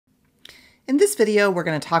In this video, we're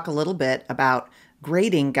going to talk a little bit about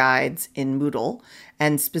grading guides in Moodle,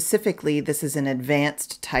 and specifically this is an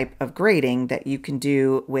advanced type of grading that you can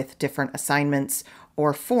do with different assignments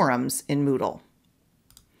or forums in Moodle.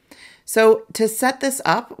 So to set this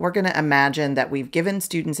up, we're going to imagine that we've given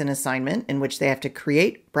students an assignment in which they have to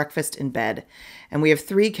create breakfast in bed, and we have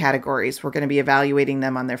 3 categories. We're going to be evaluating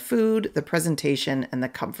them on their food, the presentation, and the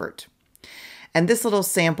comfort. And this little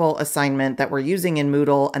sample assignment that we're using in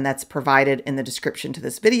Moodle and that's provided in the description to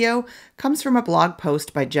this video comes from a blog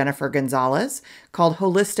post by Jennifer Gonzalez called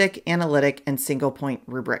Holistic, Analytic, and Single Point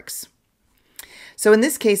Rubrics. So in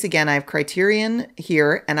this case, again, I have criterion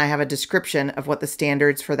here and I have a description of what the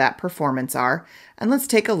standards for that performance are. And let's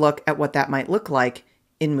take a look at what that might look like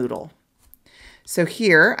in Moodle. So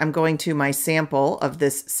here I'm going to my sample of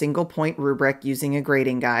this single point rubric using a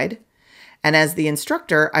grading guide. And as the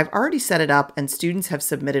instructor, I've already set it up and students have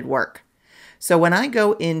submitted work. So when I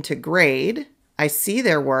go into grade, I see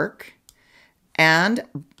their work and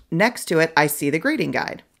next to it, I see the grading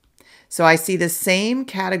guide. So I see the same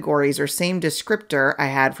categories or same descriptor I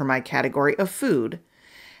had for my category of food.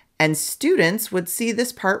 And students would see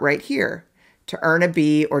this part right here. To earn a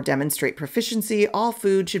B or demonstrate proficiency, all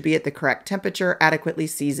food should be at the correct temperature, adequately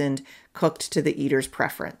seasoned, cooked to the eater's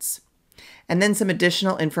preference. And then some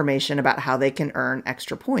additional information about how they can earn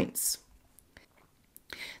extra points.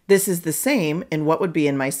 This is the same in what would be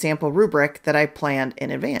in my sample rubric that I planned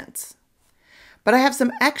in advance. But I have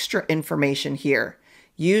some extra information here.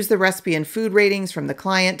 Use the recipe and food ratings from the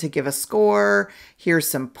client to give a score. Here's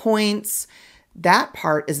some points. That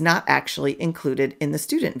part is not actually included in the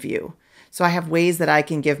student view. So I have ways that I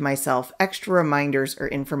can give myself extra reminders or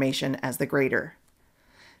information as the grader.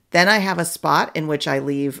 Then I have a spot in which I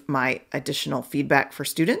leave my additional feedback for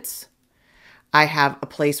students. I have a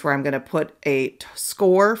place where I'm going to put a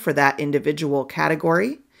score for that individual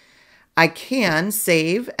category. I can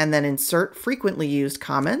save and then insert frequently used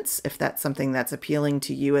comments if that's something that's appealing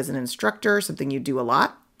to you as an instructor, something you do a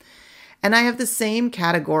lot. And I have the same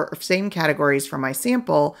categories for my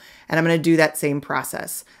sample, and I'm going to do that same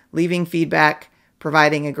process, leaving feedback,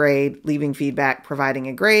 providing a grade, leaving feedback, providing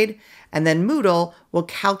a grade, and then Moodle will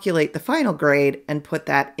calculate the final grade and put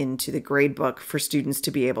that into the grade book for students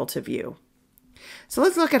to be able to view. So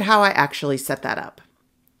let's look at how I actually set that up.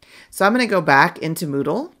 So I'm going to go back into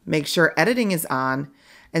Moodle, make sure editing is on,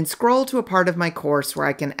 and scroll to a part of my course where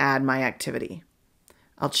I can add my activity.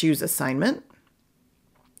 I'll choose assignment,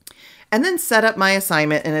 and then set up my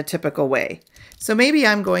assignment in a typical way. So maybe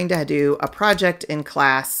I'm going to do a project in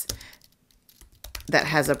class that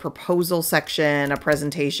has a proposal section, a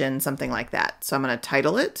presentation, something like that. So I'm going to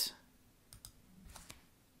title it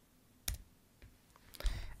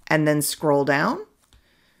and then scroll down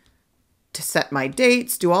to set my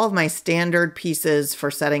dates, do all of my standard pieces for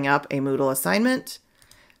setting up a Moodle assignment.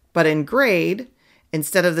 But in grade,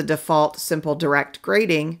 instead of the default simple direct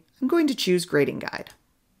grading, I'm going to choose grading guide.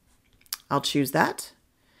 I'll choose that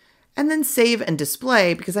and then save and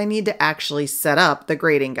display because I need to actually set up the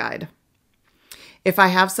grading guide. If I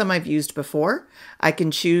have some I've used before, I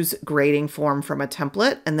can choose grading form from a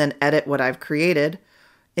template and then edit what I've created.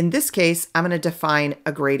 In this case, I'm going to define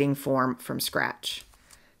a grading form from scratch.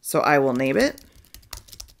 So I will name it.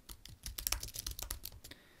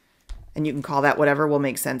 And you can call that whatever will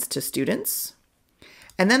make sense to students.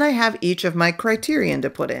 And then I have each of my criterion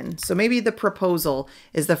to put in. So maybe the proposal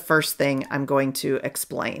is the first thing I'm going to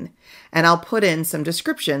explain. And I'll put in some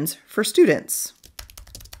descriptions for students.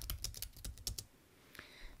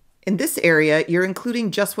 In this area, you're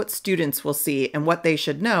including just what students will see and what they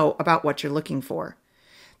should know about what you're looking for.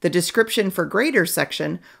 The description for graders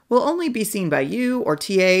section will only be seen by you or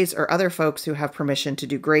TAs or other folks who have permission to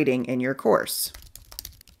do grading in your course.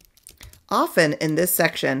 Often in this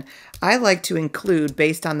section, I like to include,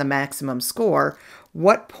 based on the maximum score,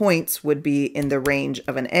 what points would be in the range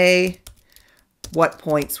of an A, what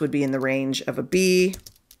points would be in the range of a B,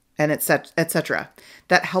 and etc.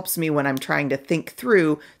 That helps me when I'm trying to think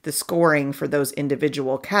through the scoring for those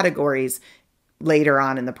individual categories later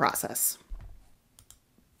on in the process.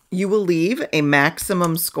 You will leave a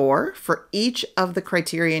maximum score for each of the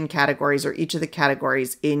criterion categories or each of the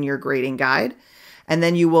categories in your grading guide, and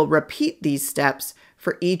then you will repeat these steps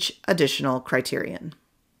for each additional criterion.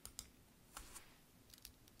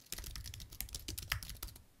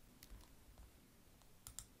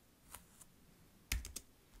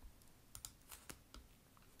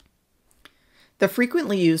 The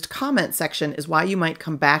frequently used comment section is why you might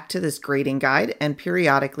come back to this grading guide and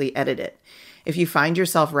periodically edit it. If you find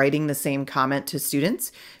yourself writing the same comment to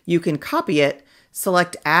students, you can copy it,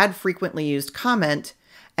 select Add Frequently Used Comment,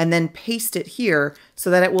 and then paste it here so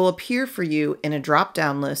that it will appear for you in a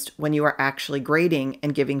drop-down list when you are actually grading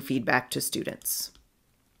and giving feedback to students.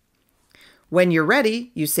 When you're ready,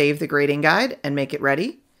 you save the grading guide and make it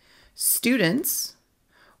ready. Students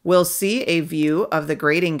will see a view of the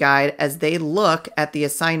grading guide as they look at the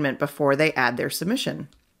assignment before they add their submission.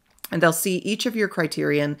 And they'll see each of your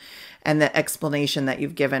criterion and the explanation that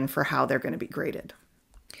you've given for how they're going to be graded.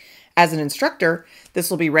 As an instructor, this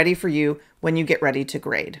will be ready for you when you get ready to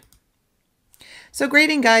grade. So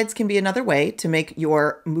grading guides can be another way to make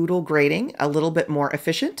your Moodle grading a little bit more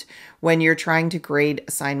efficient when you're trying to grade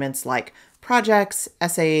assignments like projects,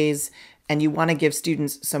 essays, and you want to give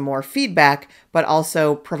students some more feedback, but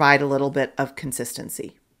also provide a little bit of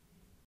consistency.